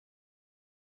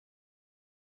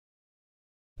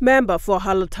Member for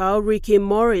Halatau Ricky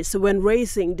Morris, when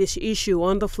raising this issue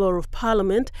on the floor of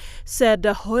Parliament, said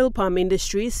the oil palm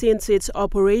industry, since its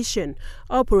operation,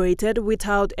 operated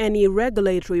without any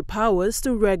regulatory powers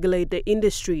to regulate the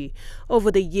industry. Over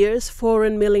the years,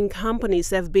 foreign milling companies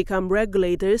have become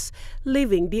regulators,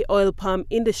 leaving the Oil Palm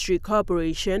Industry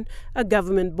Corporation, a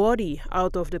government body,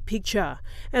 out of the picture,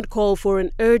 and called for an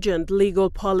urgent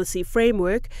legal policy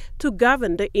framework to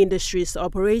govern the industry's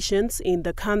operations in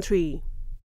the country.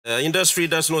 The industry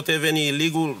does not have any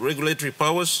legal regulatory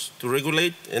powers to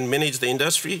regulate and manage the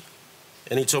industry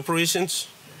and its operations.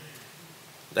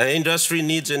 The industry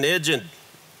needs an urgent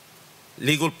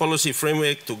legal policy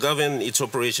framework to govern its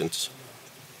operations.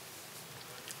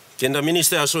 Can the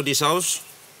Minister assure this House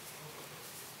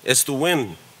as to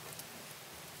when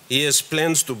he has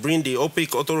plans to bring the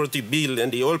OPEC Authority Bill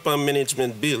and the Oil Palm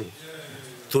Management Bill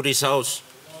to this House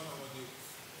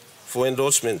for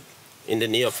endorsement in the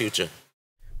near future?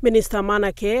 Minister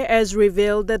Maneke has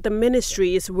revealed that the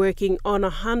ministry is working on a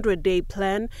 100-day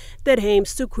plan that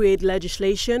aims to create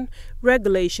legislation,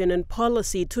 regulation and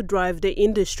policy to drive the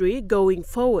industry going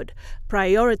forward,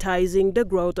 prioritizing the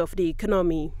growth of the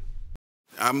economy.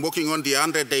 I'm working on the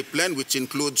 100-day plan, which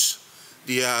includes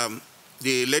the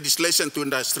legislation to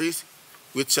industry,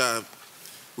 which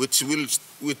will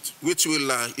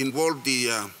involve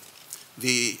the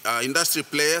industry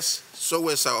players, so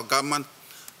as our government,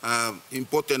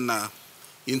 important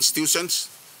institutions,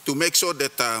 to make sure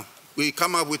that we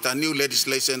come up with a new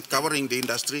legislation covering the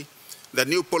industry, the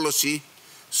new policy,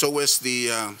 so as the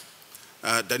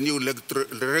new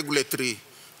regulatory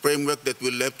framework that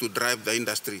will help to drive the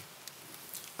industry.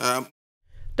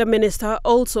 The minister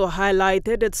also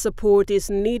highlighted that support is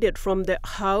needed from the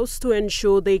House to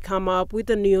ensure they come up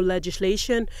with a new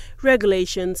legislation,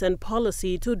 regulations and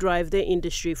policy to drive the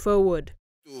industry forward.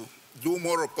 To do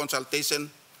more of consultation.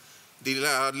 The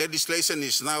legislation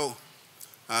is now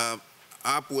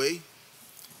halfway,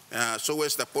 so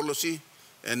is the policy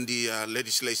and the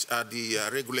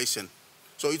regulation.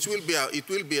 So it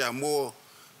will be a more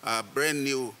brand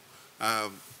new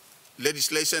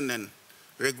legislation and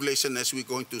regulation as we're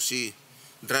going to see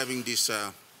driving this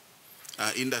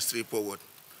industry forward.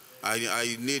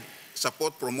 I need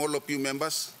support from all of you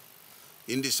members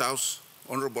in this House,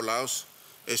 Honorable House,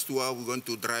 as to how we're going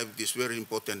to drive this very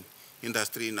important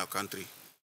industry in our country.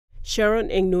 Sharon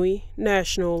Engnui,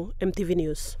 National EMTV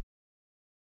News.